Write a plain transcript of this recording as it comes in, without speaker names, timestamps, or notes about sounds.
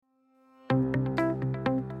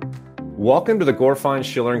Welcome to the Gorfine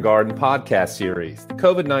Schiller and Garden podcast series. The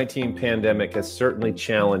COVID-19 pandemic has certainly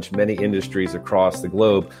challenged many industries across the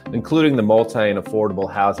globe, including the multi and affordable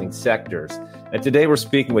housing sectors. And today we're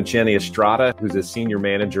speaking with Jenny Estrada, who's a Senior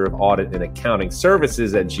Manager of Audit and Accounting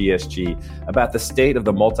Services at GSG, about the state of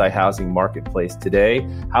the multi-housing marketplace today,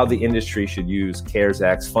 how the industry should use CARES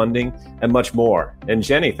Act's funding, and much more. And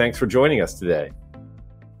Jenny, thanks for joining us today.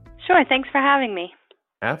 Sure, thanks for having me.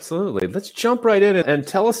 Absolutely. Let's jump right in and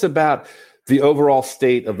tell us about the overall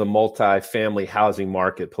state of the multifamily housing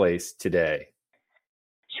marketplace today.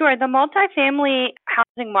 Sure. The multifamily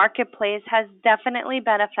housing marketplace has definitely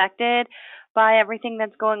been affected by everything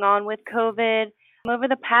that's going on with COVID. Over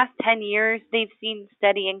the past 10 years, they've seen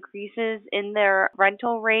steady increases in their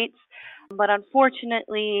rental rates. But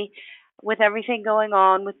unfortunately, with everything going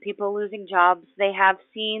on, with people losing jobs, they have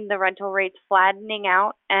seen the rental rates flattening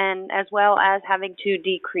out and as well as having to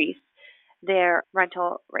decrease their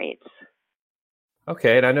rental rates.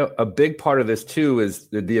 Okay, and I know a big part of this too is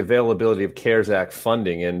the availability of CARES Act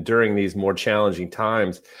funding. And during these more challenging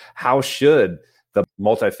times, how should the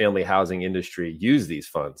multifamily housing industry use these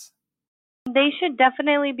funds? They should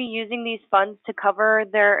definitely be using these funds to cover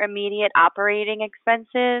their immediate operating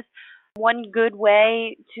expenses. One good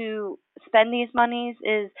way to spend these monies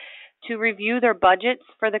is to review their budgets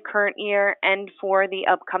for the current year and for the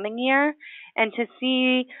upcoming year, and to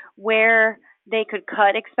see where they could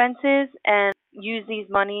cut expenses and use these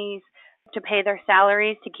monies to pay their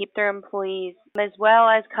salaries to keep their employees, as well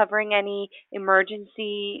as covering any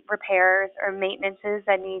emergency repairs or maintenances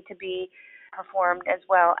that need to be performed, as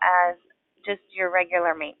well as just your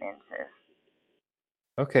regular maintenances.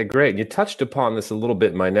 Okay, great. You touched upon this a little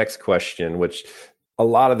bit in my next question, which a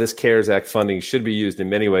lot of this CARES Act funding should be used in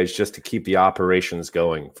many ways just to keep the operations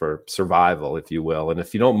going for survival, if you will. And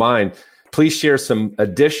if you don't mind, please share some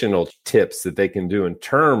additional tips that they can do in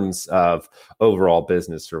terms of overall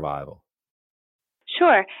business survival.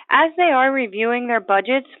 Sure. As they are reviewing their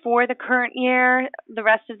budgets for the current year, the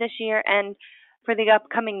rest of this year, and for the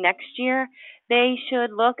upcoming next year, they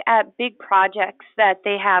should look at big projects that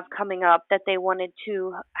they have coming up that they wanted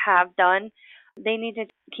to have done. They need to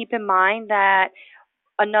keep in mind that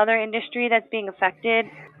another industry that's being affected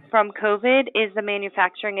from COVID is the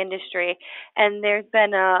manufacturing industry. And there's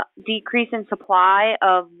been a decrease in supply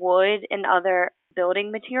of wood and other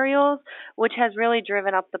building materials, which has really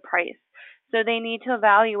driven up the price. So they need to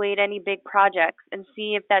evaluate any big projects and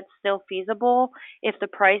see if that's still feasible, if the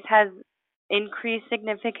price has increased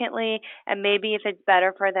significantly, and maybe if it's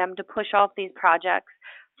better for them to push off these projects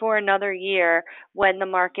for another year when the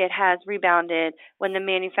market has rebounded, when the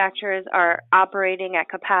manufacturers are operating at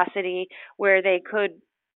capacity where they could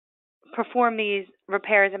perform these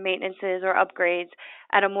repairs and maintenances or upgrades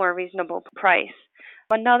at a more reasonable price.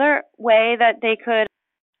 Another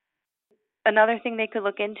thing they could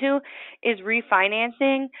look into is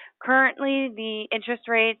refinancing. Currently, the interest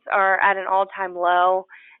rates are at an all-time low,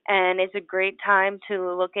 and it's a great time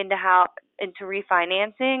to look into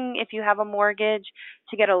refinancing if you have a mortgage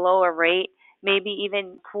to get a lower rate, maybe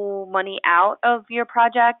even pull money out of your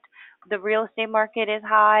project. The real estate market is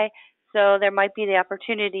high, so there might be the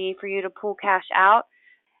opportunity for you to pull cash out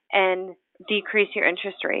and decrease your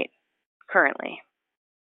interest rate currently.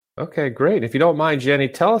 Okay, great. If you don't mind, Jenny,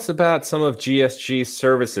 tell us about some of GSG's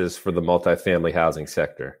services for the multifamily housing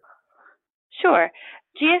sector. Sure.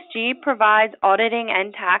 GSG provides auditing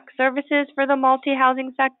and tax services for the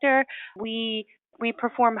multi-housing sector. We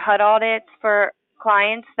perform HUD audits for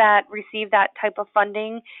clients that receive that type of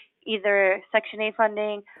funding, either Section 8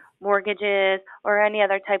 funding, mortgages, or any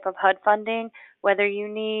other type of HUD funding. Whether you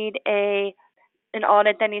need an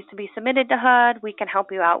audit that needs to be submitted to HUD, we can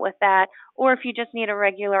help you out with that. Or if you just need a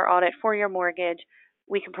regular audit for your mortgage,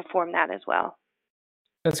 we can perform that as well.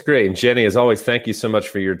 That's great. And Jenny, as always, thank you so much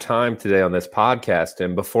for your time today on this podcast.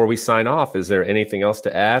 And before we sign off, is there anything else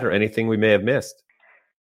to add or anything we may have missed?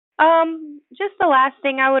 Just the last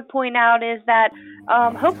thing I would point out is that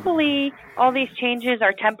hopefully all these changes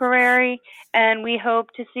are temporary, and we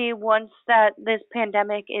hope to see once that this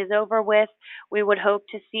pandemic is over with, we would hope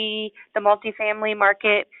to see the multifamily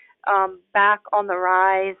market back on the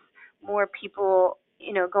rise, more people,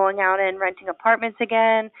 going out and renting apartments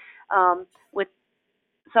again, with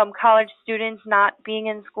some college students not being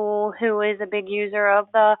in school, who is a big user of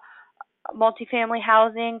the multifamily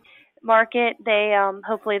housing market. They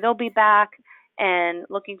hopefully they'll be back and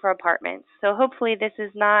looking for apartments. So hopefully this is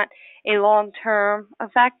not a long-term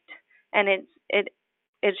effect, and it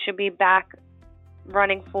should be back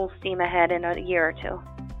running full steam ahead in a year or two.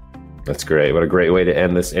 That's great. What a great way to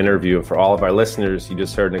end this interview. And for all of our listeners, you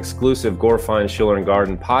just heard an exclusive Gore Fine Schiller and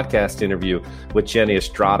Garden podcast interview with Jenny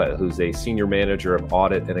Estrada, who's a senior manager of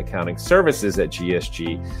audit and accounting services at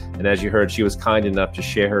GSG. And as you heard, she was kind enough to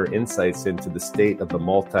share her insights into the state of the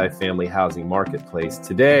multifamily housing marketplace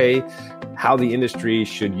today, how the industry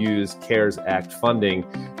should use CARES Act funding,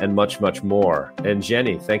 and much, much more. And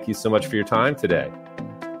Jenny, thank you so much for your time today.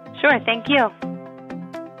 Sure. Thank you.